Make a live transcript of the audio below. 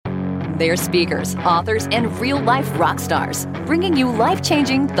They're speakers, authors, and real-life rock stars, bringing you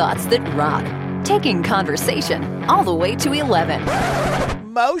life-changing thoughts that rock. Taking conversation all the way to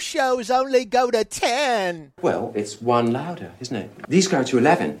 11. Most shows only go to 10. Well, it's one louder, isn't it? These go to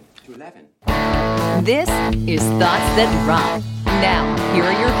 11. This is Thoughts That Rock. Now, here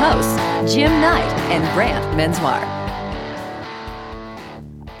are your hosts, Jim Knight and Brant Menswar.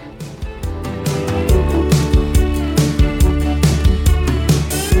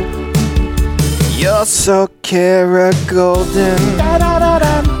 You're so Kara Goldin.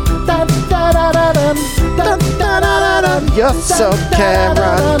 You're so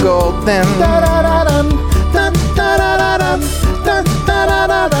Kara Goldin.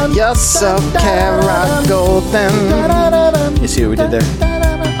 You're so Kara Goldin. You see what we did there?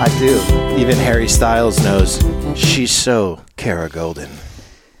 I do. Even Harry Styles knows she's so Kara Goldin.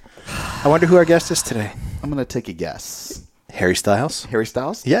 I wonder who our guest is today. I'm going to take a guess. Harry Styles? Harry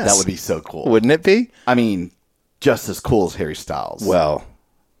Styles? Yes. That would be so cool. Wouldn't it be? I mean, just as cool as Harry Styles. Well,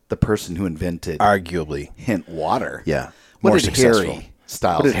 the person who invented arguably hint water. Yeah. What More did successful. Harry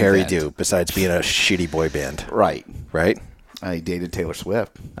Styles What did Harry invent? do besides being a shitty boy band? Right. Right? He dated Taylor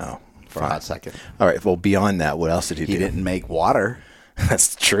Swift. Oh, for fine. a hot second. All right. Well, beyond that, what else did he do? He didn't make water.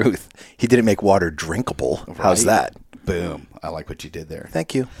 That's the truth. He didn't make water drinkable. Right. How's that? Boom. I like what you did there.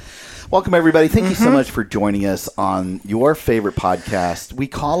 Thank you. Welcome, everybody. Thank you so much for joining us on your favorite podcast. We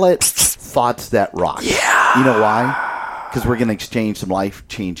call it Thoughts That Rock. Yeah. You know why? Because we're going to exchange some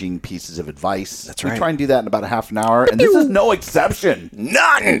life-changing pieces of advice. That's right. We try and do that in about a half an hour, and this is no exception.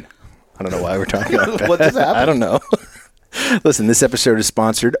 None. I don't know why we're talking about that. What just happened? I don't know. Listen, this episode is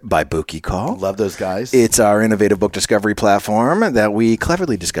sponsored by Bookie Call. Love those guys. It's our innovative book discovery platform that we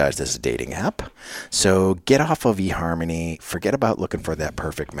cleverly disguised as a dating app. So get off of eHarmony. Forget about looking for that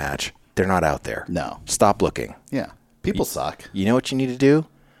perfect match. They're not out there. No. Stop looking. Yeah. People suck. You know what you need to do?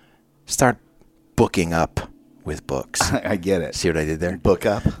 Start booking up with books. I get it. See what I did there? Book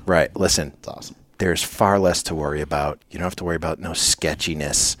up. Right. Listen. It's awesome. There's far less to worry about. You don't have to worry about no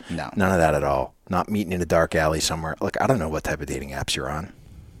sketchiness. No. None of that at all. Not meeting in a dark alley somewhere. Look, I don't know what type of dating apps you're on.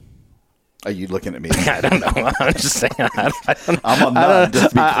 Are you looking at me? I don't know. I'm just saying. I'm on none, just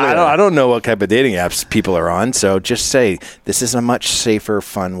to be clear. I don't know what type of dating apps people are on. So just say this is a much safer,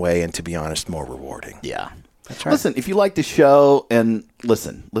 fun way, and to be honest, more rewarding. Yeah. That's right. Listen, if you like the show, and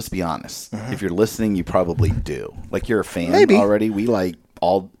listen, let's be honest. If you're listening, you probably do. Like you're a fan Maybe. already. We like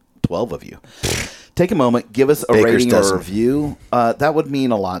all 12 of you. Take a moment, give us a Baker's rating dozen. or a review. That would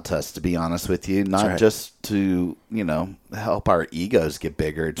mean a lot to us, to be honest with you. Not right. just to, help our egos get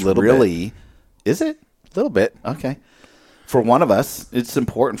bigger. It's Little really, is it? A little bit. Okay. For one of us, it's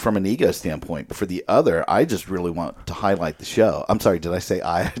important from an ego standpoint. But for the other, I just really want to highlight the show. I'm sorry, did I say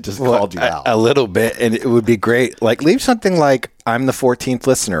I just called you out? A little bit, and it would be great. Like, leave something like, I'm the 14th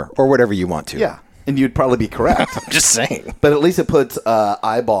listener, or whatever you want to. Yeah, and you'd probably be correct. I'm just saying. But at least it puts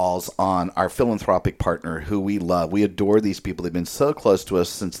eyeballs on our philanthropic partner who we love. We adore these people. They've been so close to us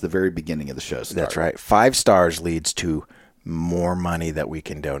since the very beginning of the show started. That's right. 5 stars leads to more money that we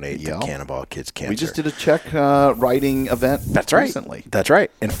can donate to Cannibal Kids Cancer. We just did a check writing event recently. That's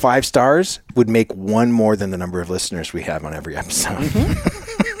right. And 5 stars would make one more than the number of listeners we have on every episode.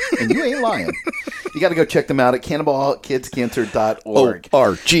 And you ain't lying. You got to go check them out at cannibalkidscancer.org.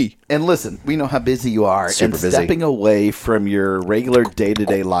 O-R-G. And listen, we know how busy you are. Super busy. Stepping away from your regular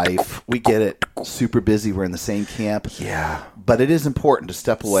day-to-day life, we get it. Super busy. We're in the same camp. Yeah. But it is important to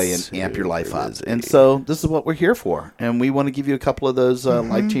step away and amp your life up. And so this is what we're here for. And we want to give you a couple of those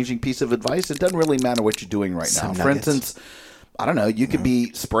life-changing pieces of advice. It doesn't really matter what you're doing right now. For instance, I don't know, you could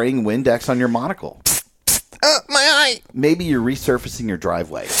be spraying Windex on your monocle. My eye. Maybe you're resurfacing your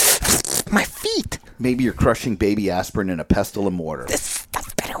driveway. My feet. Maybe you're crushing baby aspirin in a pestle and mortar. This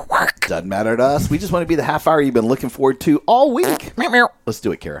stuff better work. Doesn't matter to us. We just want to be the half hour you've been looking forward to all week. Let's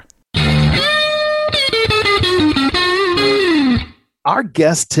do it, Kara. Our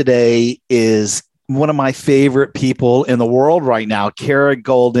guest today is one of my favorite people in the world right now, Kara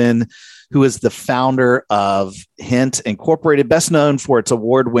Goldin, who is the founder of Hint Incorporated, best known for its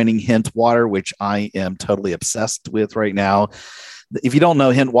award-winning Hint Water, which I am totally obsessed with right now. If you don't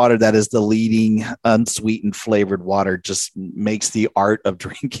know Hint Water, that is the leading unsweetened flavored water. Just makes the art of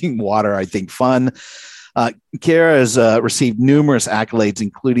drinking water, I think, fun. Kara has received numerous accolades,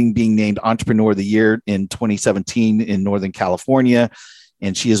 including being named Entrepreneur of the Year in 2017 in Northern California.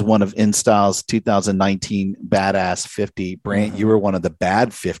 And she is one of InStyle's 2019 Badass 50. Brant, you were one of the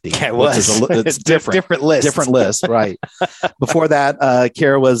Bad 50. Yeah, it was. It's different. Different list. Different list, right. Before that,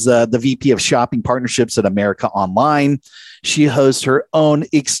 Kara was the VP of Shopping Partnerships at America Online. She hosts her own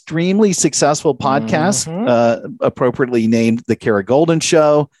extremely successful podcast, appropriately named The Kara Goldin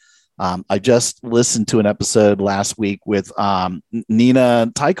Show. I just listened to an episode last week with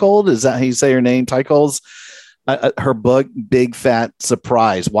Nina Teichold. Is that how you say her name? Teicholz? Her book, Big Fat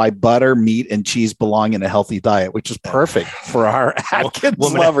Surprise, Why Butter, Meat, and Cheese Belong in a Healthy Diet, which is perfect for our Atkins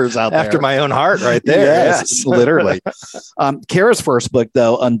lovers out there. After my own heart right there. Yes, literally. Kara's first book,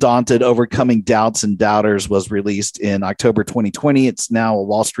 though, Undaunted, Overcoming Doubts and Doubters, was released in October 2020. It's now a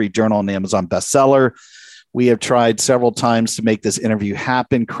Wall Street Journal and Amazon bestseller. We have tried several times to make this interview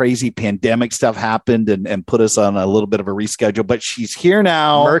happen. Crazy pandemic stuff happened and put us on a little bit of a reschedule, but she's here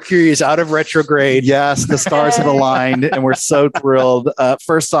now. Mercury is out of retrograde. Yes, the stars have aligned, and we're so thrilled.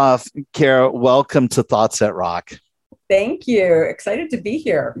 First off, Kara, welcome to Thoughts That Rock. Thank you. Excited to be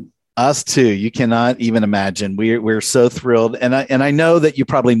here. Us too. You cannot even imagine. We're so thrilled. And I know that you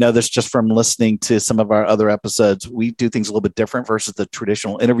probably know this just from listening to some of our other episodes. We do things a little bit different versus the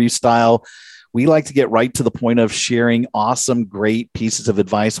traditional interview style. We like to get right to the point of sharing awesome, great pieces of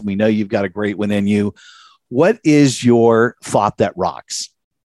advice. We know you've got a great one in you. What is your thought that rocks?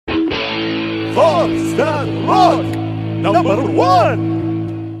 Thoughts that rock, number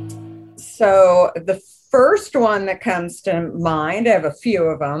one. So the first one that comes to mind, I have a few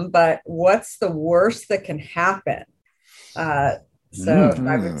of them, but what's the worst that can happen? I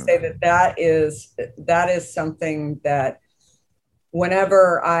would say that is something that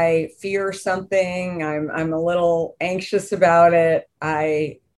whenever I fear something, I'm a little anxious about it,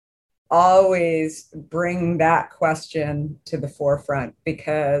 I always bring that question to the forefront,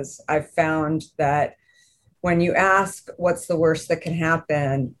 because I've found that when you ask what's the worst that can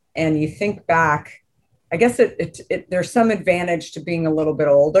happen and you think back, I guess there's some advantage to being a little bit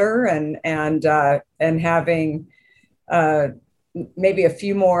older and having maybe a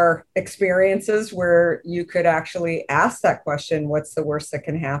few more experiences where you could actually ask that question, what's the worst that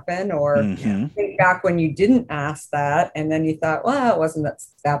can happen? Or think back when you didn't ask that and then you thought, well, it wasn't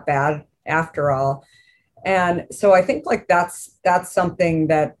that bad after all. And so I think like that's something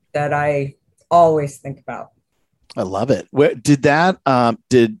that I always think about. I love it.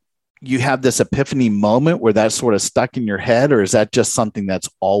 Did you have this epiphany moment where that sort of stuck in your head, or is that just something that's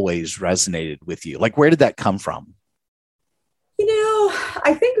always resonated with you? Like, where did that come from?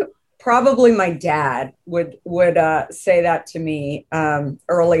 I think probably my dad would say that to me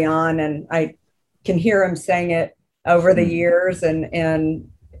early on, and I can hear him saying it over the years and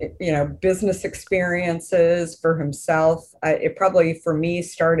business experiences for himself. It probably for me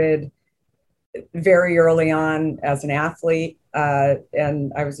started very early on as an athlete,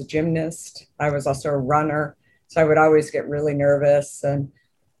 and I was a gymnast. I was also a runner, so I would always get really nervous, and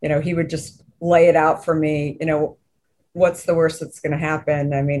he would just lay it out for me. What's the worst that's going to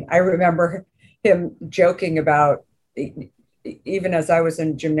happen? I mean, I remember him joking about, even as I was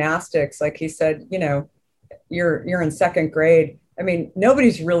in gymnastics, like he said, you're in second grade. I mean,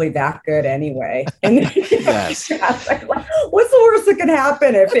 nobody's really that good anyway. And Yes. like, what's the worst that can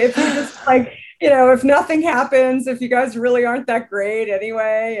happen if you just like, if nothing happens, if you guys really aren't that great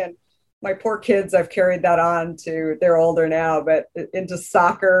anyway? And my poor kids, I've carried that on to, they're older now, but into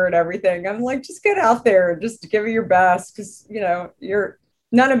soccer and everything. I'm like, just get out there and just give it your best, because,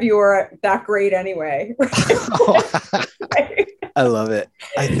 none of you are that great anyway. I love it.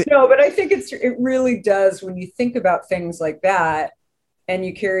 No, but I think it really does, when you think about things like that and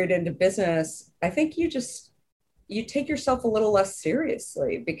you carry it into business, I think you take yourself a little less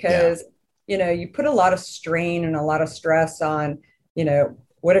seriously, because, you put a lot of strain and a lot of stress on,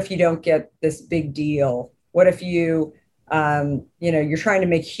 what if you don't get this big deal? What if you, you're trying to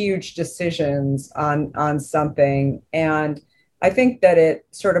make huge decisions on something? And I think that it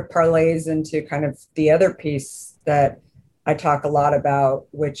sort of parlays into kind of the other piece that I talk a lot about,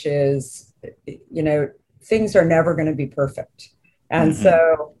 which is, things are never going to be perfect. And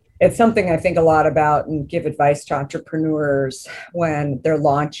so it's something I think a lot about and give advice to entrepreneurs when they're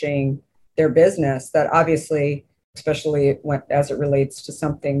launching their business, that obviously, especially as it relates to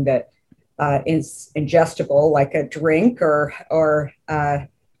something that is ingestible, like a drink or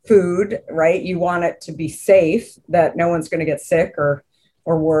food, right? You want it to be safe, that no one's going to get sick or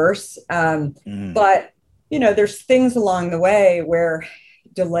worse. But, there's things along the way where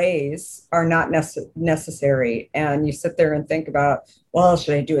delays are not necessary. And you sit there and think about, well,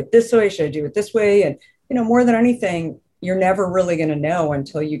 should I do it this way? Should I do it this way? And, more than anything, you're never really going to know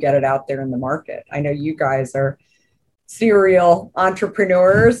until you get it out there in the market. I know you guys are serial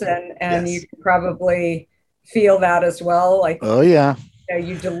entrepreneurs, and yes, you can probably feel that as well. Like, oh yeah,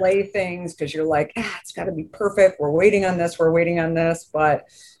 you delay things because you're like, it's got to be perfect. We're waiting on this. But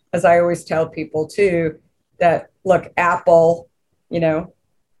as I always tell people too, that look, Apple,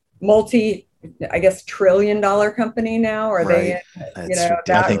 multi I guess, $1 trillion company now. Are they?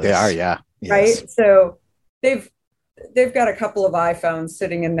 I think they are. Yeah. Right. Yes. So they've got a couple of iPhones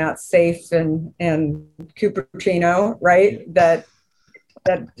sitting in that safe in Cupertino, right? That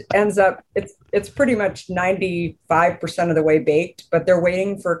ends up, it's pretty much 95% of the way baked, but they're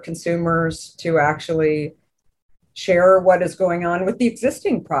waiting for consumers to actually share what is going on with the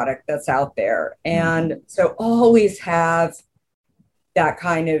existing product that's out there. And so always have that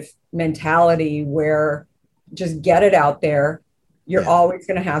kind of mentality where just get it out there. You're always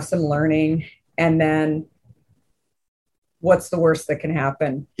going to have some learning. And then what's the worst that can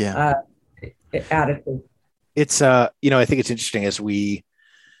happen? Attitude. It's, I think it's interesting as we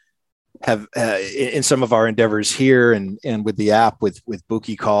have in some of our endeavors here and with the app with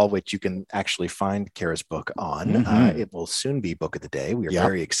Bookie Call, which you can actually find Kara's book on. It will soon be book of the day. We are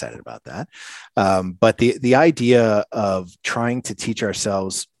very excited about that. But the idea of trying to teach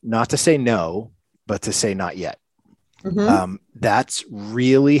ourselves not to say no, but to say not yet. That's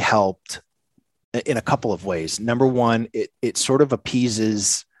really helped in a couple of ways. Number one, it sort of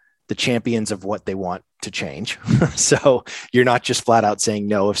appeases the champions of what they want to change. So you're not just flat out saying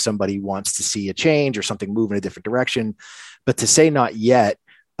no if somebody wants to see a change or something move in a different direction, but to say not yet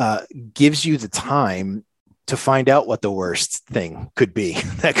gives you the time to find out what the worst thing could be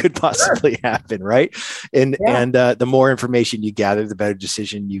that could possibly happen. Right. And the more information you gather, the better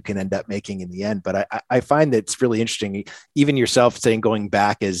decision you can end up making in the end. But I find that it's really interesting, even yourself saying, going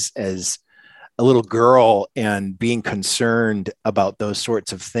back as a little girl and being concerned about those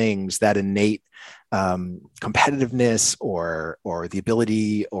sorts of things, that innate competitiveness or the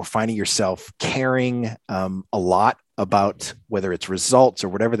ability or finding yourself caring a lot about whether it's results or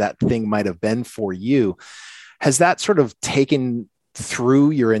whatever that thing might have been for you. Has that sort of taken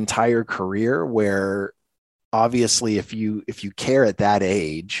through your entire career, where obviously if you care at that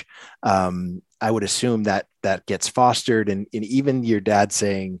age, I would assume that gets fostered, and even your dad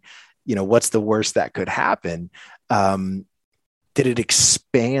saying, what's the worst that could happen? Did it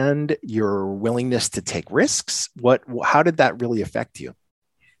expand your willingness to take risks? How did that really affect you?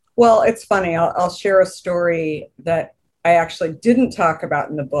 Well, it's funny. I'll share a story that I actually didn't talk about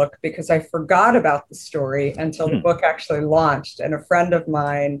in the book because I forgot about the story until the book actually launched. And a friend of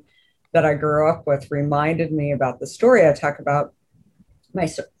mine that I grew up with reminded me about the story I talk about. My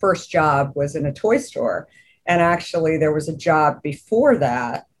first job was in a toy store. And actually there was a job before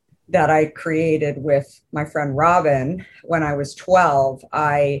that I created with my friend Robin. When I was 12,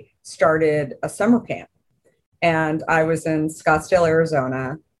 I started a summer camp, and I was in Scottsdale,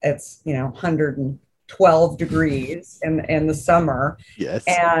 Arizona. It's, 112 degrees in the summer. Yes.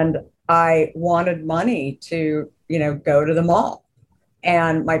 And I wanted money to, go to the mall.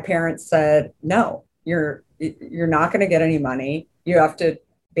 And my parents said, no, you're not going to get any money. You have to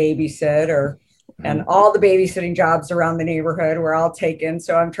babysit and all the babysitting jobs around the neighborhood were all taken.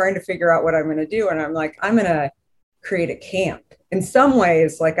 So I'm trying to figure out what I'm going to do. And I'm like, I'm going to create a camp. In some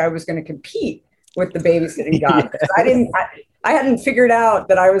ways, like I was going to compete with the babysitting job. I hadn't figured out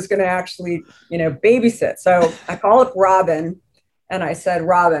that I was going to actually, babysit. So I called up Robin and I said,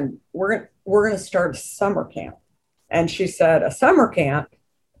 Robin, we're going to start a summer camp. And she said, a summer camp?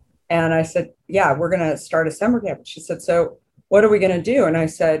 And I said, yeah, we're going to start a summer camp. And she said, so what are we going to do? And I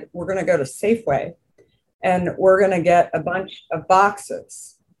said, we're going to go to Safeway and we're going to get a bunch of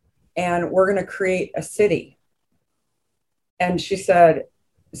boxes and we're going to create a city. And she said,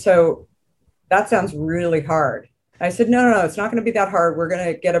 so that sounds really hard. I said, no, it's not going to be that hard. We're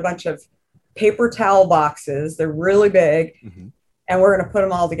going to get a bunch of paper towel boxes. They're really big. And we're going to put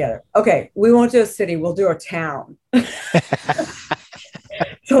them all together. Okay, we won't do a city. We'll do a town.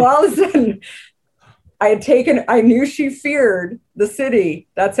 So all of a sudden, I knew she feared the city.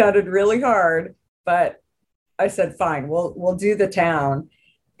 That sounded really hard, but I said, fine, we'll do the town.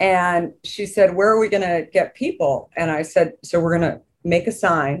 And she said, where are we going to get people? And I said, so we're going to make a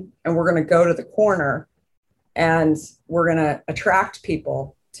sign and we're going to go to the corner and we're going to attract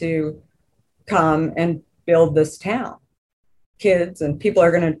people to come and build this town. Kids and people are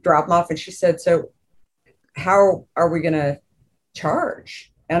going to drop them off. And she said, so how are we going to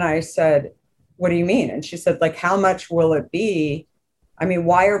charge? And I said, what do you mean? And she said, like, how much will it be? I mean,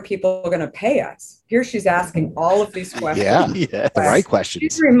 why are people going to pay us? Here she's asking all of these questions. Yeah, the right questions.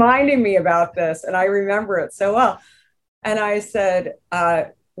 She's reminding me about this, and I remember it so well. And I said,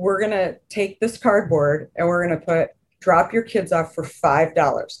 we're going to take this cardboard and we're going to drop your kids off for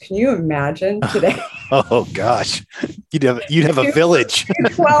 $5. Can you imagine today? Oh gosh, you'd have a village.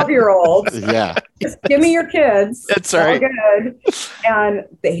 12-year-olds. Yeah. Just give me your kids. That's right. Good. And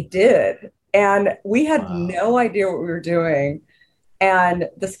they did. And we had no idea what we were doing. And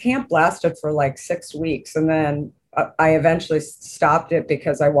this camp lasted for like 6 weeks. And then I eventually stopped it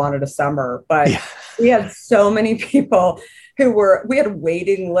because I wanted a summer. But we had so many people we had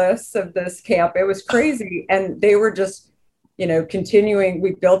waiting lists of this camp. It was crazy. And they were just, continuing.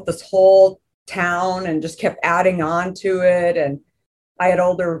 We built this whole town and just kept adding on to it. And I had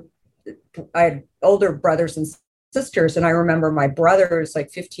older brothers and sisters. And I remember my brother was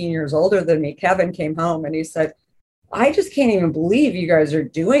like 15 years older than me. Kevin came home and he said, I just can't even believe you guys are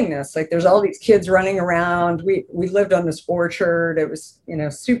doing this. Like there's all these kids running around. We lived on this orchard. It was,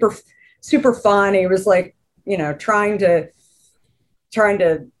 super, super fun. He was like, trying to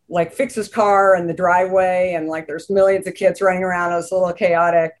like fix his car in the driveway. And like, there's millions of kids running around. It was a little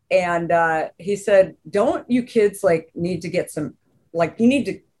chaotic. And he said, don't you kids like need to get some, like you need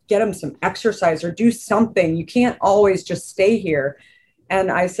to get them some exercise or do something. You can't always just stay here. And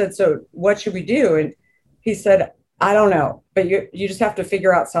I said, so what should we do? And he said, I don't know, but you just have to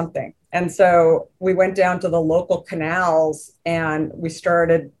figure out something. And so we went down to the local canals and we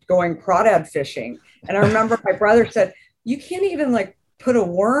started going crawdad fishing. And I remember my brother said, you can't even like put a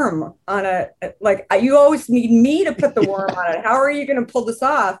worm on like you always need me to put the worm on it. How are you going to pull this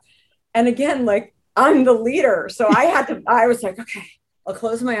off? And again, like I'm the leader. So I was like, okay, I'll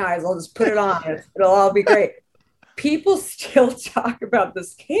close my eyes. I'll just put it on. It'll all be great. People still talk about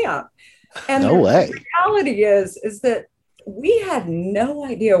this camp. And no way. The reality is that we had no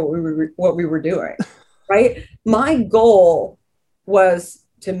idea what we were doing, right? My goal was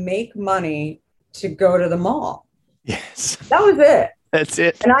to make money to go to the mall. Yes. That was it. That's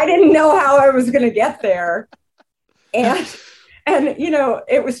it. And I didn't know how I was going to get there. And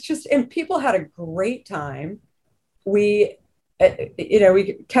it was just, and people had a great time.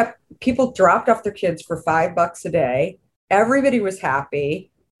 People dropped off their kids for $5 a day. Everybody was happy.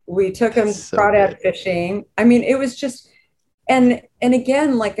 We took them crawdad fishing. I mean, it was just, and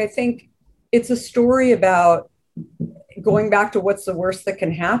again, like, I think it's a story about going back to what's the worst that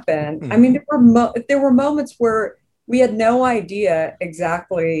can happen. Mm-hmm. I mean, there were moments where we had no idea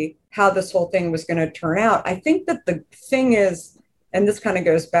exactly how this whole thing was going to turn out. I think that the thing is, and this kind of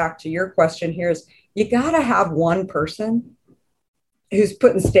goes back to your question here, is you got to have one person who's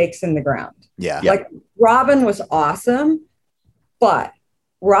putting stakes in the ground. Yeah. Like Robin was awesome, but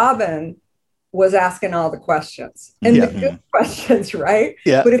Robin was asking all the questions and the good questions, right?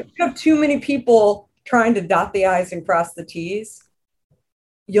 Yeah. But if you have too many people trying to dot the I's and cross the T's,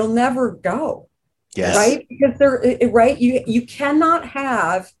 you'll never go. Yes. Right? Because you cannot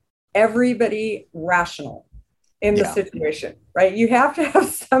have everybody rational in the situation, right? You have to have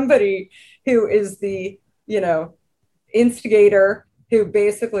somebody who is the, instigator who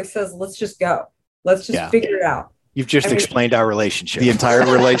basically says, let's just go. Let's just figure it out. You've just explained our relationship. The entire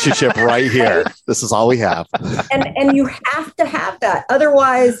relationship right here. This is all we have. And you have to have that.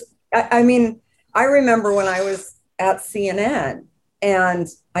 Otherwise, I mean, I remember when I was at CNN and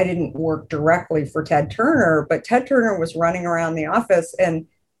I didn't work directly for Ted Turner, but Ted Turner was running around the office. And,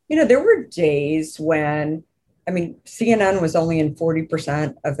 there were days when, CNN was only in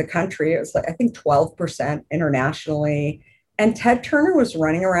 40% of the country. It was like, I think 12% internationally. And Ted Turner was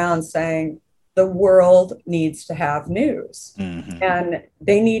running around saying, the world needs to have news. Mm-hmm. And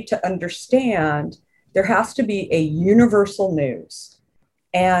they need to understand there has to be a universal news.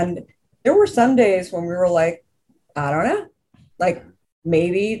 And there were some days when we were like, I don't know, like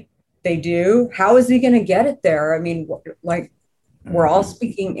maybe they do. How is he going to get it there? I mean, like we're all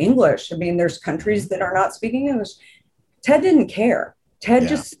speaking English. I mean, there's countries that are not speaking English. Ted didn't care. Ted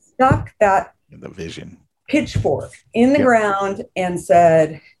just stuck that the vision pitchfork in the ground and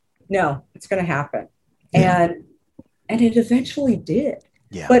said, no, it's going to happen. And it eventually did.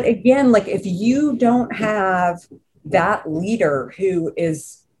 Yeah. But again, like if you don't have that leader who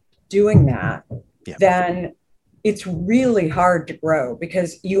is doing that, then it's really hard to grow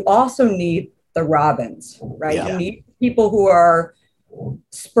because you also need the Robins, right? Yeah. You need people who are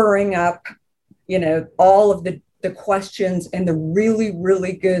spurring up, all of the questions and the really,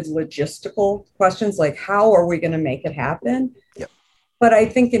 really good logistical questions, like how are we going to make it happen? Yep. But I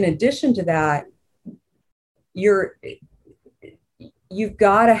think in addition to that, you've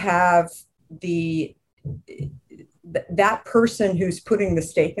got to have that person who's putting the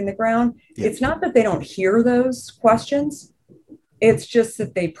stake in the ground. Yep. It's not that they don't hear those questions. It's just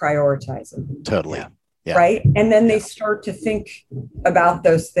that they prioritize them. Totally. Yeah. Right. And then they start to think about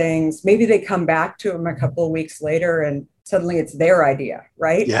those things. Maybe they come back to them a couple of weeks later and suddenly it's their idea.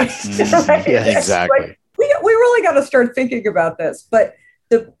 Right. Yes. Right? Yeah, exactly. Like, we really got to start thinking about this. But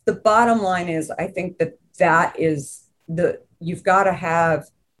the bottom line is, I think that is you've got to have,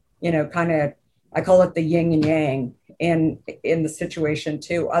 kind of I call it the yin and yang in the situation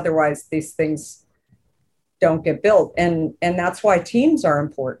too. Otherwise, these things don't get built, and that's why teams are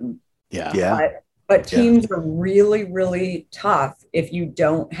important. Yeah. But teams are really, really tough if you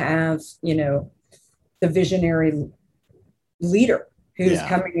don't have, the visionary leader who's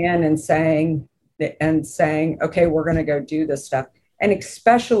coming in and saying, okay, we're going to go do this stuff. And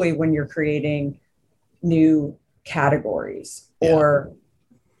especially when you're creating new categories or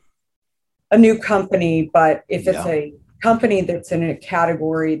a new company. But if it's a company that's in a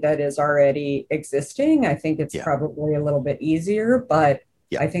category that is already existing, I think it's probably a little bit easier. But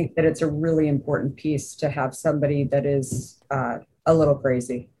I think that it's a really important piece to have somebody that is a little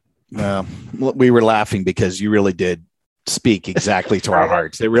crazy. We were laughing because you really did speak exactly to our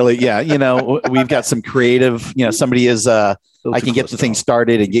hearts. It really, we've got some creative, somebody is, I can get the thing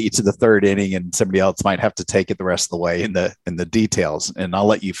started and get you to the third inning, and somebody else might have to take it the rest of the way in the details. And I'll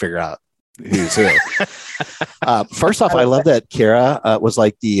let you figure out who's who. First off, I love that Kara was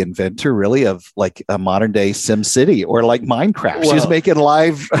like the inventor, really, of like a modern day Sim City or like Minecraft. She was making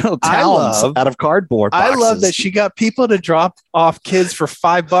live towns out of cardboard boxes. I love that she got people to drop off kids for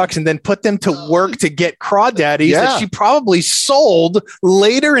 $5 and then put them to work to get crawdaddies that she probably sold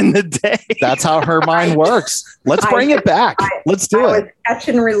later in the day. That's how her mind works. Let's bring it back. Let's do it. Was catch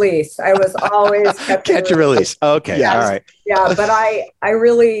and release. I was always catch and release. Okay. Yes. All right. Yeah. But I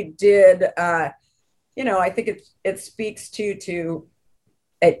really did, I think it speaks to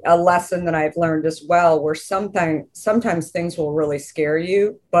a lesson that I've learned as well, where sometimes things will really scare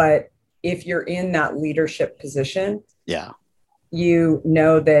you, but if you're in that leadership position, you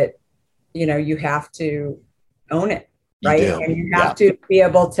know that, you have to own it, right? And you have to be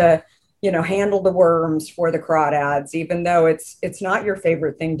able to, handle the worms for the crawdads, even though it's not your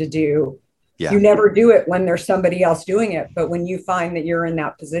favorite thing to do. You never do it when there's somebody else doing it. But when you find that you're in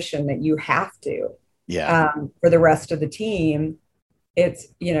that position that you have to, for the rest of the team, it's,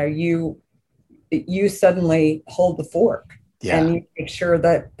 you suddenly hold the fork and you make sure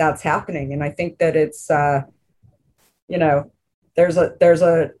that that's happening. And I think that it's, there's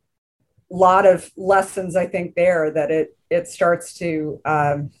a lot of lessons, I think, there that it starts to,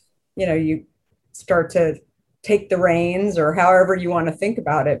 you start to take the reins, or however you want to think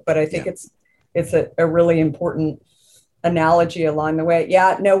about it. But I think it's a really important analogy along the way.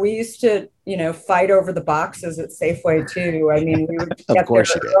 We used to, fight over the boxes at Safeway too. I mean, we would get there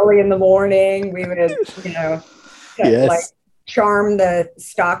early in the morning. We would, like charm the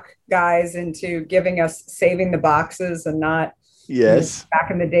stock guys into saving the boxes and not.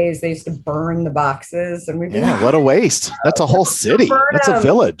 Back in the days, they used to burn the boxes, and what a waste! That's a whole city. That's a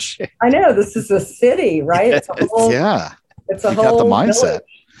village. I know, this is a city, right? It's a whole. It's a whole. Got the mindset. Village.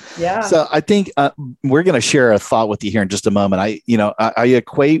 Yeah. So I think we're going to share a thought with you here in just a moment. I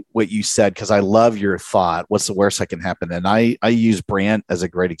equate what you said because I love your thought. What's the worst that can happen? And I use Brant as a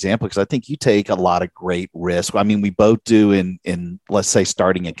great example because I think you take a lot of great risks. I mean, we both do in let's say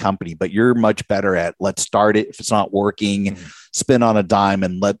starting a company, but you're much better at let's start it. If it's not working, spin on a dime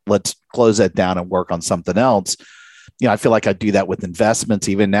and let's close that down and work on something else. I feel like I do that with investments.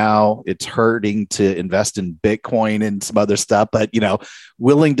 Even now, it's hurting to invest in Bitcoin and some other stuff, but,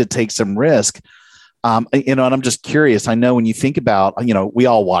 willing to take some risk. And I'm just curious. I know when you think about, we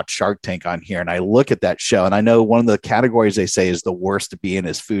all watch Shark Tank on here, and I look at that show, and I know one of the categories they say is the worst to be in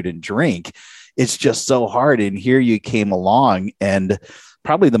is food and drink. It's just so hard. And here you came along, and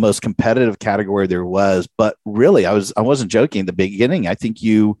probably the most competitive category there was. But really, I wasn't joking at the beginning. I think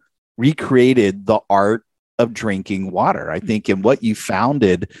you recreated the art of drinking water. I think, and what you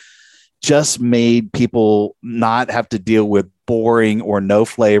founded just made people not have to deal with boring or no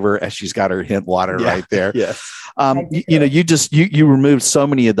flavor, as she's got her hint water right there. You removed so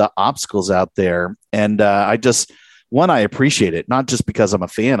many of the obstacles out there. And I appreciate it, not just because I'm a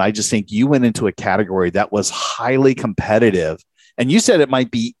fan. I just think you went into a category that was highly competitive. And you said it might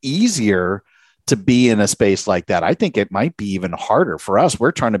be easier to be in a space like that. I think it might be even harder for us.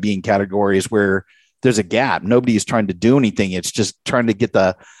 We're trying to be in categories where there's a gap. Nobody is trying to do anything. It's just trying to get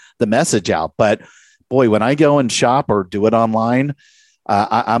the message out. But boy, when I go and shop or do it online,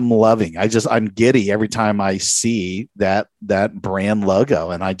 I'm loving. I'm giddy every time I see that brand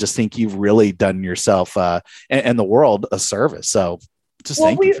logo. And I just think you've really done yourself and the world a service. So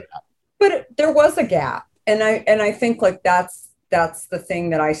thank you for that. But there was a gap. And I think like that's the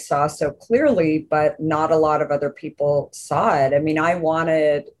thing that I saw so clearly, but not a lot of other people saw it. I mean, I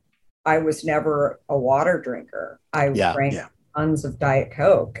was never a water drinker. I drank tons of Diet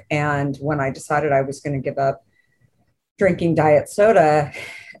Coke. And when I decided I was going to give up drinking diet soda,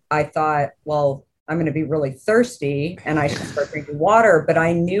 I thought, well, I'm going to be really thirsty and I should start drinking water. But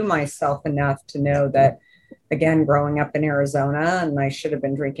I knew myself enough to know that, again, growing up in Arizona, and I should have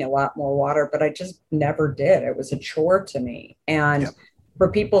been drinking a lot more water, but I just never did. It was a chore to me. And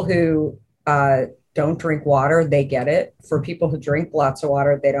for people who don't drink water, they get it. For people who drink lots of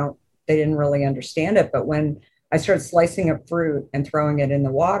water, they didn't really understand it. But when I started slicing up fruit and throwing it in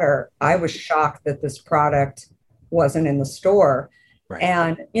the water, I was shocked that this product wasn't in the store. Right.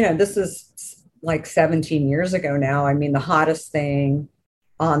 And, this is like 17 years ago now. I mean, the hottest thing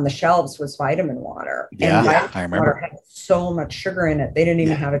on the shelves was vitamin water. And I remember. Water had so much sugar in it. They didn't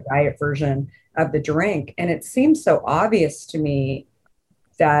even have a diet version of the drink. And it seems so obvious to me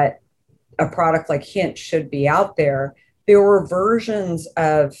that a product like Hint should be out there. There were versions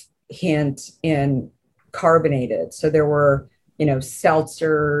of Hint in carbonated. So there were,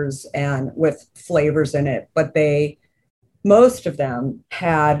 seltzers and with flavors in it, but most of them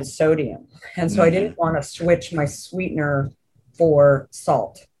had sodium. And so I didn't want to switch my sweetener for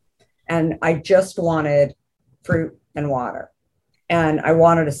salt. And I just wanted fruit and water. And I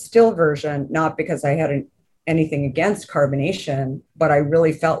wanted a still version, not because I had anything against carbonation, but I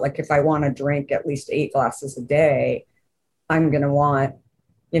really felt like if I want to drink at least 8 glasses a day, I'm going to want,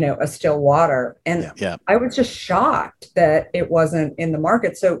 a still water. And I was just shocked that it wasn't in the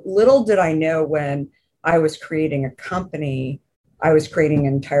market. So little did I know when I was creating a company, I was creating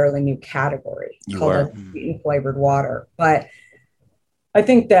an entirely new category called sweetened flavored water. But I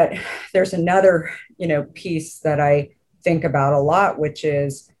think that there's another, piece that I think about a lot, which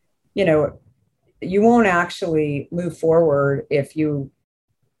is, you won't actually move forward if you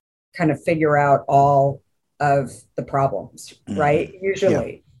kind of figure out all of the problems, right?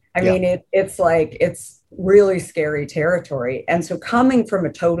 Usually. I mean, it's really scary territory. And so coming from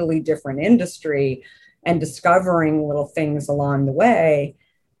a totally different industry and discovering little things along the way,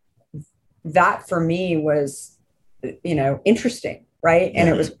 that for me was, interesting, right? And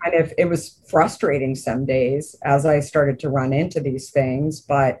it was frustrating some days as I started to run into these things.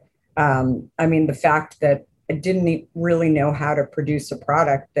 But the fact that I didn't really know how to produce a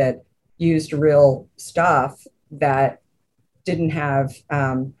product that used real stuff that didn't have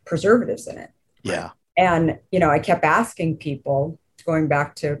preservatives in it. Yeah. And, I kept asking people, going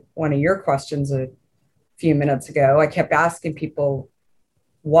back to one of your questions a few minutes ago, I kept asking people,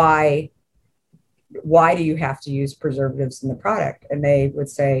 why do you have to use preservatives in the product? And they would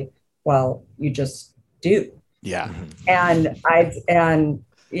say, well, you just do. Yeah. And I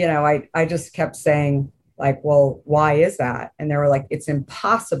just kept saying, like, well, why is that? And they were like, it's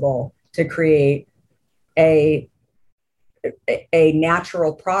impossible to create a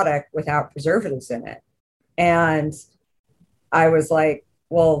natural product without preservatives in it. And I was like,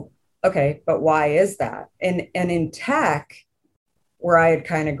 well, okay, but why is that? And in tech, where I had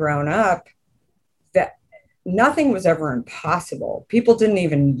kind of grown up, that nothing was ever impossible. People didn't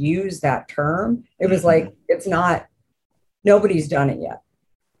even use that term. It was like, nobody's done it yet.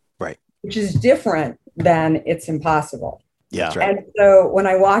 Right. Which is different than it's impossible. Yeah. Right. And so when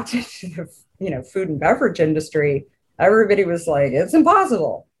I walked into the, food and beverage industry, everybody was like, it's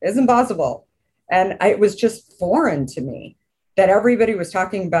impossible. It's impossible. And it was just foreign to me that everybody was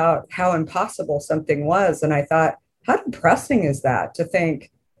talking about how impossible something was. And I thought, how depressing is that to think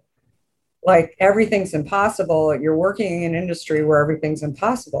like everything's impossible? You're working in an industry where everything's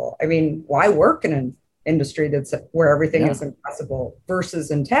impossible. I mean, why work in an industry where everything is impossible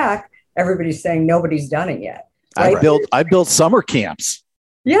versus in tech, everybody's saying nobody's done it yet. Right? I built summer camps.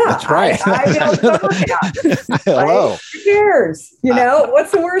 Yeah, that's right. I built summer camps. Hello. Right? Who cares?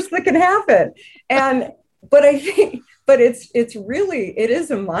 What's the worst that can happen? But I think, it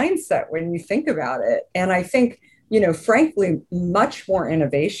is a mindset when you think about it. And I think, frankly, much more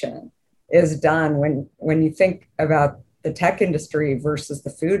innovation is done when you think about the tech industry versus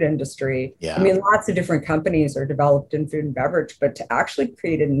the food industry. Yeah. I mean, lots of different companies are developed in food and beverage, but to actually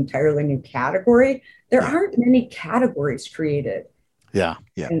create an entirely new category, there aren't many categories created. Yeah.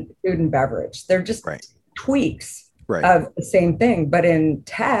 In food and beverage. They're just tweaks right. of the same thing. But in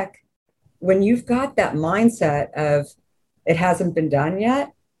tech, when you've got that mindset of it hasn't been done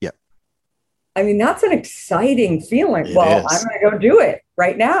yet, I mean, that's an exciting feeling. I'm going to go do it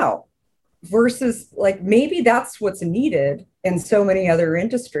right now. Versus like maybe that's what's needed in so many other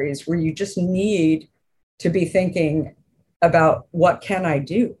industries where you just need to be thinking about what can I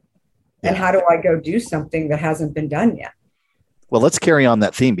do and how do I go do something that hasn't been done yet. Well, let's carry on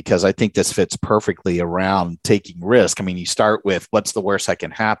that theme because I think this fits perfectly around taking risk. I mean, you start with what's the worst that can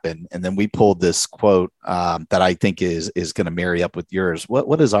happen, and then we pulled this quote that I think is going to marry up with yours.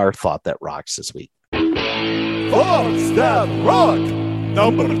 What is our thought that rocks this week? Thoughts that rock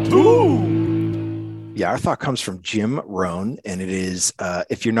number 2. our thought comes from Jim Rohn, and it is,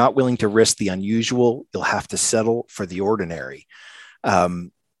 if you're not willing to risk the unusual, you'll have to settle for the ordinary.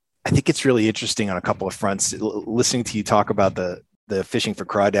 I think it's really interesting on a couple of fronts, listening to you talk about the fishing for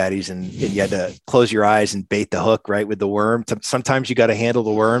crawdaddies, and you had to close your eyes and bait the hook, right, with the worm. Sometimes you got to handle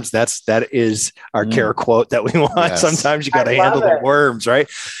the worms. That is our Kara quote that we want. Yes. Sometimes you got to handle the worms, right?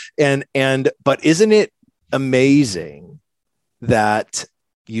 But isn't it amazing that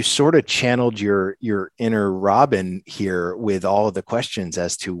you sort of channeled your inner Robin here with all of the questions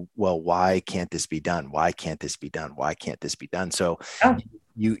as to, well, why can't this be done? Why can't this be done? Why can't this be done? So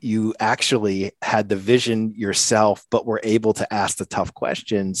you actually had the vision yourself, but were able to ask the tough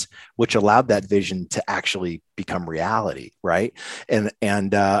questions, which allowed that vision to actually become reality, right? And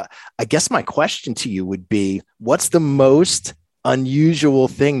I guess my question to you would be, what's the most unusual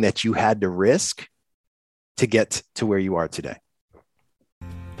thing that you had to risk to get to where you are today?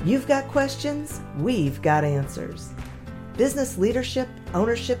 You've got questions, we've got answers. Business leadership,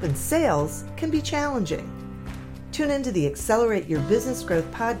 ownership, and sales can be challenging. Tune into the Accelerate Your Business Growth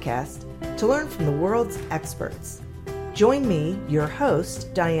podcast to learn from the world's experts. Join me, your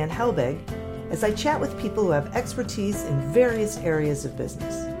host, Diane Helbig, as I chat with people who have expertise in various areas of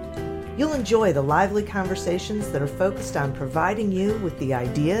business. You'll enjoy the lively conversations that are focused on providing you with the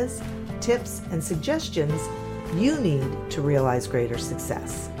ideas, tips, and suggestions you need to realize greater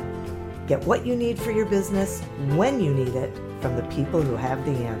success. Get what you need for your business when you need it from the people who have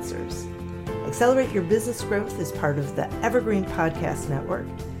the answers. Accelerate Your Business Growth is part of the Evergreen Podcast Network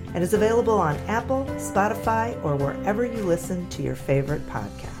and is available on Apple, Spotify, or wherever you listen to your favorite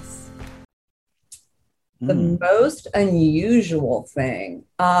podcasts. The most unusual thing.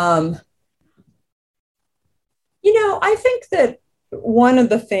 I think that one of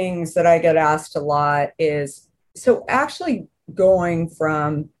the things that I get asked a lot is, so actually going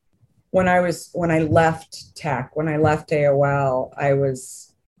from when I left tech, when I left AOL, I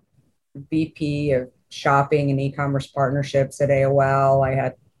was VP of shopping and e-commerce partnerships at AOL. I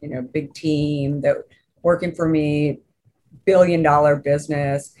had, a big team that working for me, $1 billion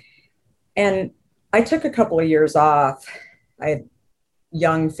business. And I took a couple of years off. I had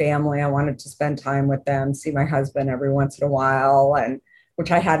young family. I wanted to spend time with them, see my husband every once in a while, and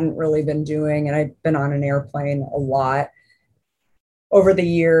which I hadn't really been doing. And I'd been on an airplane a lot over the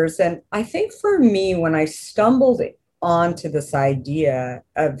years. And I think for me, when I stumbled onto this idea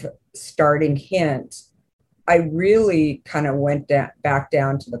of starting Hint, I really kind of went back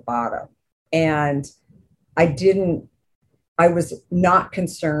down to the bottom. And I was not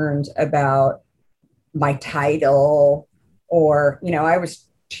concerned about my title or, I was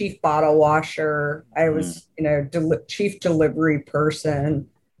chief bottle washer. I was, chief delivery person.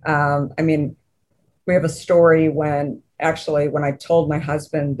 We have a story when I told my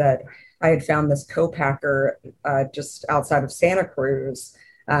husband that I had found this co-packer just outside of Santa Cruz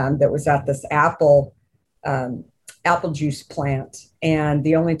that was at this apple juice plant. And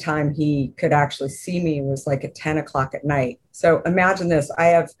the only time he could actually see me was like at 10 o'clock at night. So imagine this.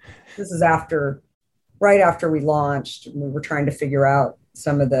 This is right after we launched. We were trying to figure out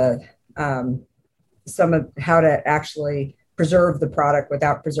some of how to actually preserve the product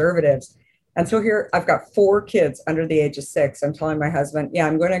without preservatives. And so here I've got 4 kids under the age of 6. I'm telling my husband,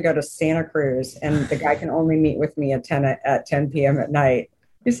 I'm going to go to Santa Cruz, and the guy can only meet with me at 10 p.m. at night.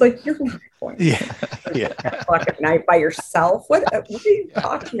 He's like, you're not going to 10 o'clock at night by yourself. What are you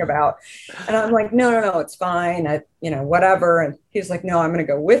talking about? And I'm like, no, it's fine. Whatever. And he's like, no, I'm going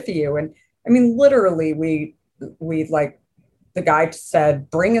to go with you. And literally we the guy said,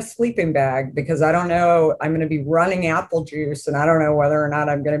 bring a sleeping bag because I don't know, I'm going to be running apple juice and I don't know whether or not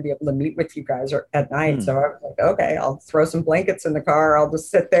I'm going to be able to meet with you guys at night. So I was like, okay, I'll throw some blankets in the car. I'll just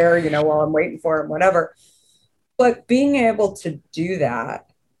sit there, while I'm waiting for him, whatever. But being able to do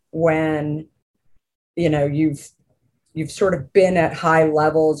that when, you've sort of been at high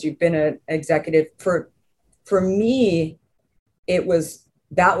levels, you've been an executive for me,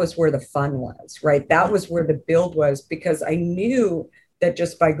 that was where the fun was, right? That was where the build was, because I knew that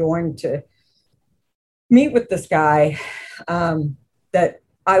just by going to meet with this guy, that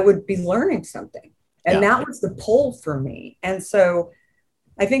I would be learning something. And that was the pull for me. And so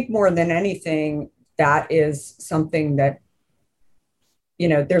I think more than anything, that is something that,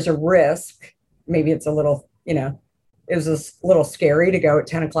 there's a risk. Maybe it's a little, it was a little scary to go at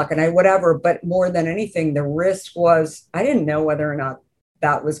 10 o'clock at night, whatever. But more than anything, the risk was, I didn't know whether or not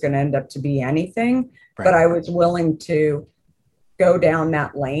that was going to end up to be anything, but I was willing to go down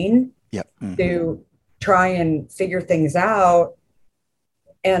that lane to try and figure things out.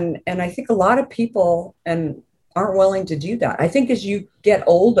 And I think a lot of people aren't willing to do that. I think as you get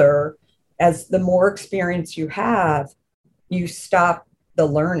older as the more experience you have, you stop the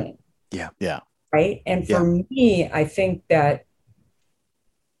learning. Yeah. Right. And for me, I think that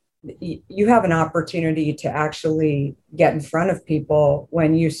you have an opportunity to actually get in front of people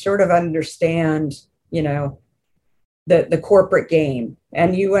when you sort of understand, you know, the corporate game,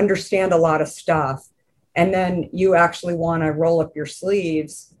 and you understand a lot of stuff. And then you actually want to roll up your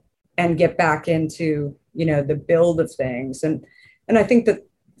sleeves and get back into, you know, the build of things. And I think that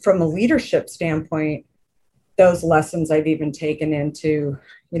from a leadership standpoint, those lessons I've even taken into,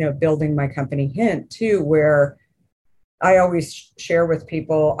 you know, building my company Hint too, where I always share with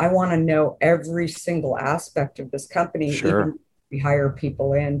people, I want to know every single aspect of this company. Sure. Even if we hire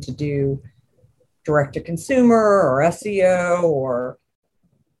people in to do direct to consumer or SEO, or,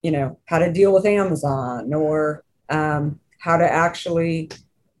 you know, how to deal with Amazon, or how to actually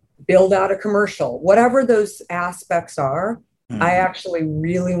build out a commercial, whatever those aspects are. I actually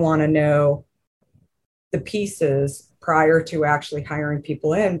really want to know the pieces prior to actually hiring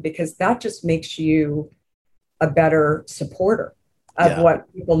people in, because that just makes you a better supporter of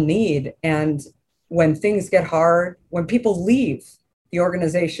what people need. And when things get hard, when people leave the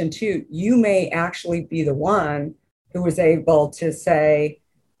organization too, you may actually be the one who was able to say,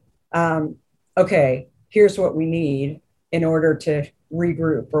 okay, here's what we need in order to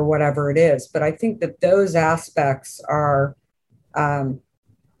regroup or whatever it is. But I think that those aspects are,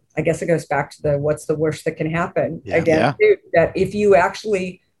 I guess it goes back to the what's the worst that can happen too, that if you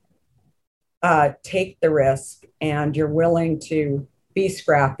actually take the risk and you're willing to be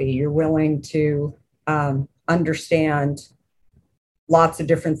scrappy, you're willing to understand lots of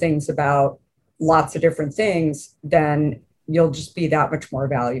different things about lots of different things, then you'll just be that much more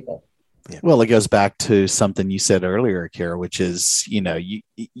valuable. Well, it goes back to something you said earlier, Kara, which is, you know,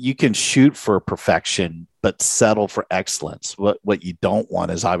 you can shoot for perfection, but settle for excellence. What you don't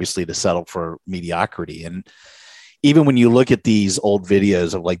want is obviously to settle for mediocrity. And even when you look at these old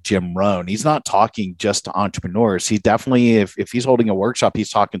videos of like Jim Rohn, he's not talking just to entrepreneurs. He definitely, if he's holding a workshop,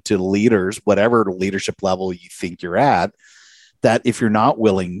 he's talking to leaders, whatever leadership level you think you're at, that if you're not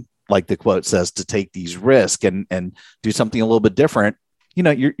willing, like the quote says, to take these risks and do something a little bit different, you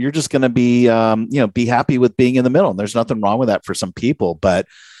know, you're just going to be, be happy with being in the middle. And there's nothing wrong with that for some people. But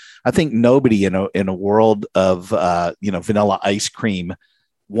I think nobody in a world of, vanilla ice cream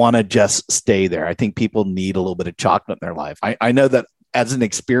want to just stay there. I think people need a little bit of chocolate in their life. I know that as an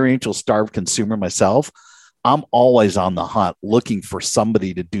experiential starved consumer myself, I'm always on the hunt looking for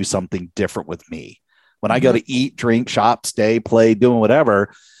somebody to do something different with me. When I go to eat, drink, shop, stay, play, doing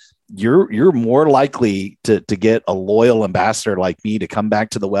whatever, you're more likely to get a loyal ambassador like me to come back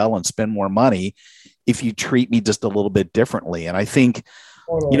to the well and spend more money if you treat me just a little bit differently. And I think,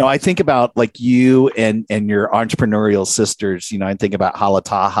 I think about like you and your entrepreneurial sisters, I think about Hala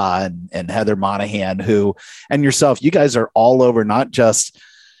Taha and Heather Monahan, and yourself, you guys are all over, not just,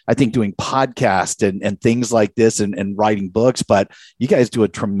 I think, doing podcasts and things like this and writing books, but you guys do a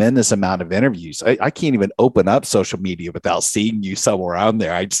tremendous amount of interviews. I can't even open up social media without seeing you somewhere on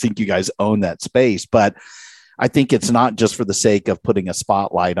there. I just think you guys own that space. But I think it's not just for the sake of putting a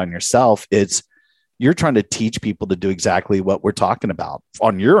spotlight on yourself. You're trying to teach people to do exactly what we're talking about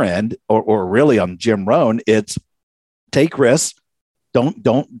on your end, or really on Jim Rohn. It's take risks.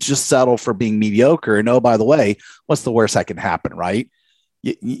 Don't just settle for being mediocre. And oh, by the way, what's the worst that can happen, right?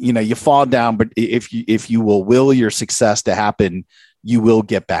 You fall down, but if you will your success to happen, you will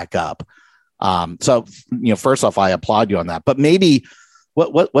get back up. So first off, I applaud you on that. But maybe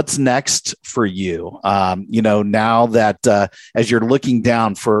what's next for you? Now that as you're looking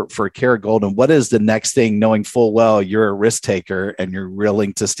down for Kara Goldin, what is the next thing? Knowing full well you're a risk taker and you're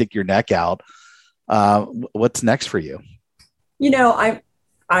willing to stick your neck out. What's next for you? I'm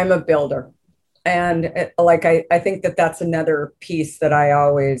a builder. And I think that's another piece that I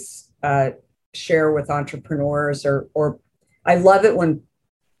always share with entrepreneurs, or I love it when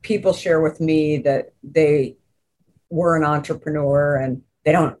people share with me that they were an entrepreneur and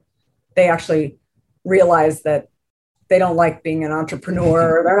they actually realize that they don't like being an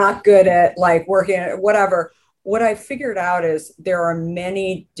entrepreneur, or they're not good at like working at whatever. What I figured out is there are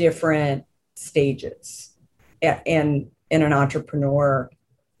many different stages in an entrepreneur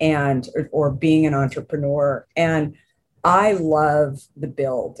or being an entrepreneur. And I love the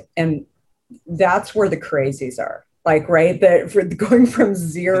build. And that's where the crazies are. Like, right, that for going from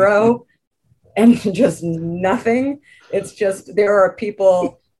zero and just nothing. It's just, there are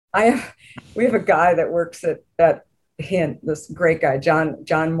people, we have a guy that works at Hint, this great guy,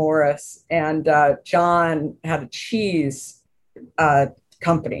 John Morris. And John had a cheese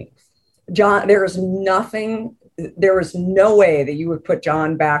company. John, there's nothing, there was no way that you would put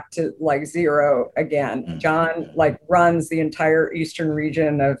John back to like zero again. Mm. John like runs the entire eastern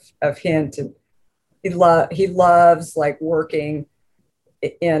region of Hint, and he loves like working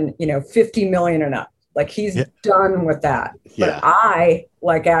in 50 million and up. Like he's done with that. Yeah. But I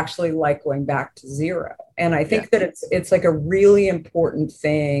like actually like going back to zero. And I think that it's like a really important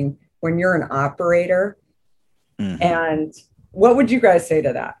thing when you're an operator. Mm-hmm. And what would you guys say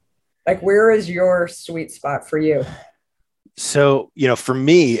to that? Like, where is your sweet spot for you? So, for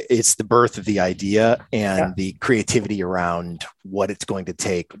me, it's the birth of the idea and the creativity around what it's going to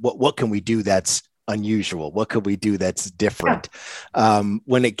take. What can we do that's unusual? What could we do that's different?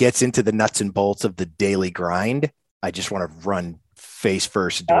 When it gets into the nuts and bolts of the daily grind, I just want to run face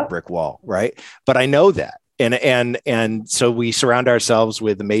first into a brick wall, right? But I know that. And so we surround ourselves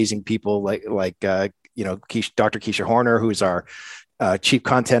with amazing people like Dr. Keisha Horner, who's our Chief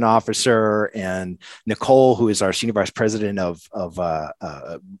Content Officer, and Nicole, who is our Senior Vice President of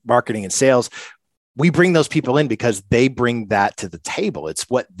Marketing and Sales. We bring those people in because they bring that to the table. It's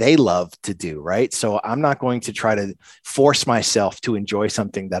what they love to do, right? So I'm not going to try to force myself to enjoy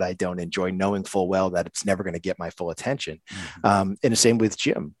something that I don't enjoy, knowing full well that it's never going to get my full attention. And the same with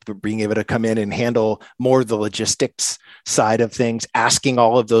Jim, being able to come in and handle more of the logistics side of things, asking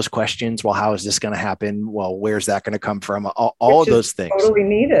all of those questions. Well, how is this going to happen? Well, where's that going to come from? All of those things. Totally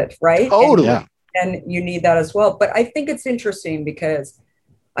needed, right? Totally. And you need that as well. But I think it's interesting because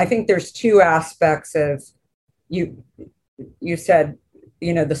I think there's two aspects of you said,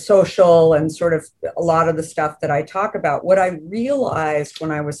 the social and sort of a lot of the stuff that I talk about. What I realized when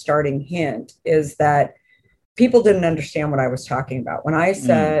I was starting Hint is that people didn't understand what I was talking about. When I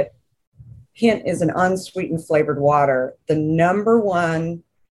said Hint is an unsweetened flavored water, the number one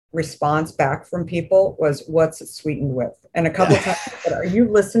response back from people was, what's it sweetened with? And a couple of times I said, are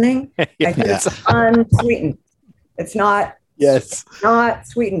you listening? I think it's unsweetened. It's not. Yes. Not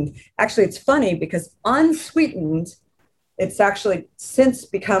sweetened. Actually, it's funny because unsweetened, it's actually since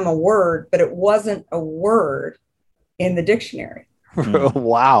become a word, but it wasn't a word in the dictionary.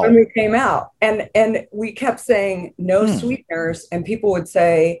 Wow. When we came out. And we kept saying no sweeteners, and people would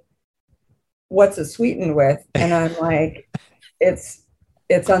say, what's it sweetened with? And I'm like, it's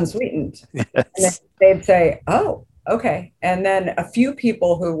unsweetened. Yes. And they'd say, oh, okay. And then a few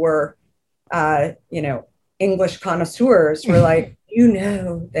people who were English connoisseurs were like,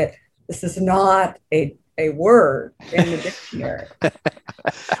 that this is not a word in the dictionary.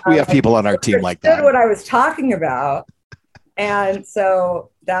 We have people on our team like that. What I was talking about. And so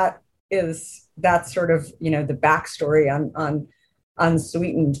that's sort of, the backstory on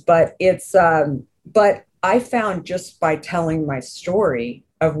unsweetened, but it's, but I found just by telling my story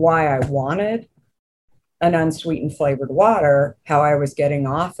of why I wanted an unsweetened flavored water, how I was getting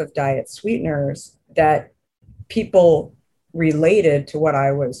off of diet sweeteners, that people related to what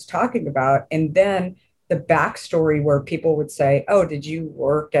I was talking about. And then the backstory where people would say, oh, did you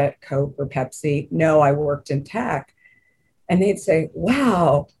work at Coke or Pepsi? No, I worked in tech. And they'd say,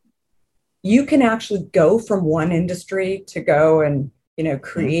 wow, you can actually go from one industry to go and,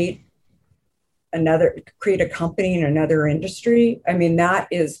 create a company in another industry. I mean, that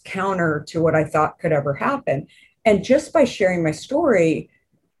is counter to what I thought could ever happen. And just by sharing my story,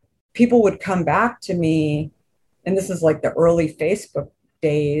 people would come back to me. And this is like the early Facebook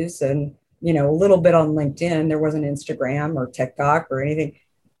days, and, a little bit on LinkedIn. There wasn't Instagram or TikTok or anything.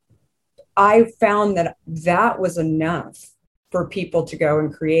 I found that was enough for people to go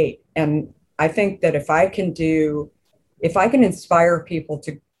and create. And I think that if I can inspire people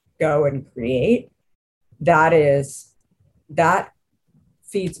to go and create, that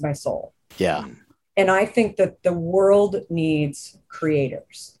feeds my soul. Yeah. And I think that the world needs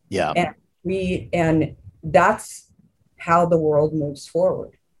creators. Yeah. And that's how the world moves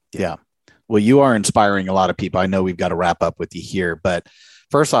forward. Yeah. Well, you are inspiring a lot of people. I know we've got to wrap up with you here, but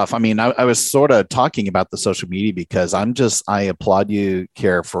first off, I mean, I was sort of talking about the social media because I applaud you,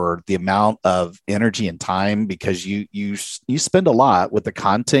 Kara, for the amount of energy and time, because you spend a lot with the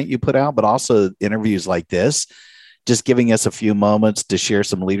content you put out, but also interviews like this. Just giving us a few moments to share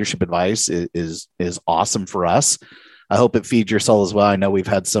some leadership advice is awesome for us. I hope it feeds your soul as well. I know we've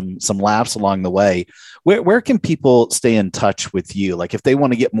had some laughs along the way. Where can people stay in touch with you? Like if they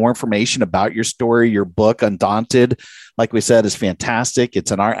want to get more information about your story, your book, Undaunted, like we said, is fantastic.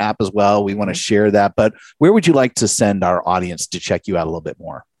 It's in our app as well. We want to share that. But where would you like to send our audience to check you out a little bit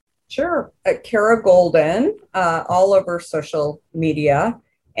more? Sure. Kara Goldin, all over social media.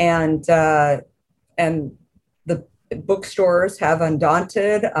 And the bookstores have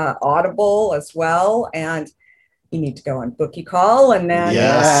Undaunted, Audible as well. And you need to go on Bookie Call, and then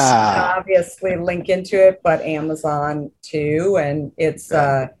obviously link into it, but Amazon too. And it's,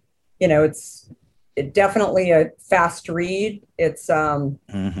 it's definitely a fast read. It's a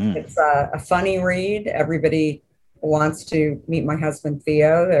funny read. Everybody wants to meet my husband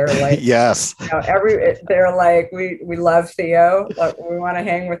Theo. They're like, yes, they're like, we love Theo. We want to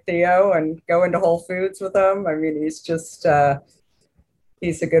hang with Theo and go into Whole Foods with him. I mean, he's just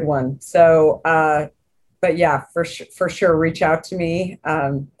he's a good one. So but yeah, for sure reach out to me.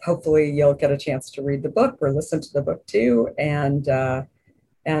 Hopefully you'll get a chance to read the book or listen to the book too. And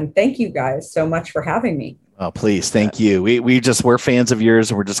thank you guys so much for having me. Oh, please. Thank you. We're fans of yours,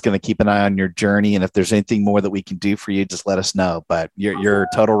 and we're just going to keep an eye on your journey. And if there's anything more that we can do for you, just let us know. But you're a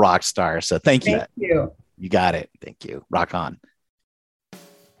total rock star. So thank you. Thank you. You got it. Thank you. Rock on.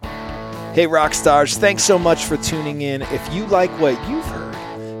 Hey, rock stars. Thanks so much for tuning in. If you like what you've heard,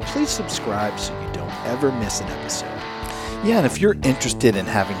 please subscribe so you don't ever miss an episode. Yeah, and if you're interested in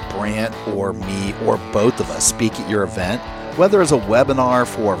having Brant or me or both of us speak at your event, whether as a webinar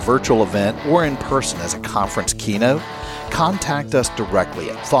for a virtual event or in person as a conference keynote, contact us directly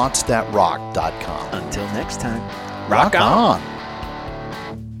at thoughtsthatrock.com. Until next time, rock on.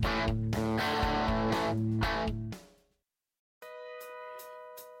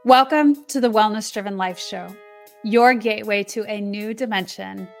 Welcome to the Wellness Driven Life Show, your gateway to a new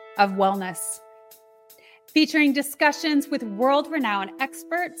dimension of wellness. Featuring discussions with world-renowned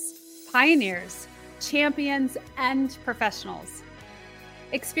experts, pioneers, champions, and professionals.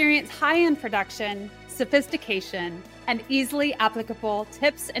 Experience high-end production, sophistication, and easily applicable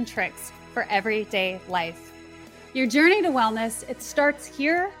tips and tricks for everyday life. Your journey to wellness, it starts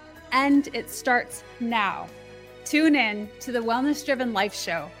here and it starts now. Tune in to the Wellness Driven Life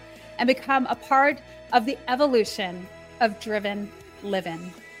Show and become a part of the evolution of driven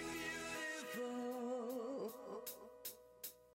living.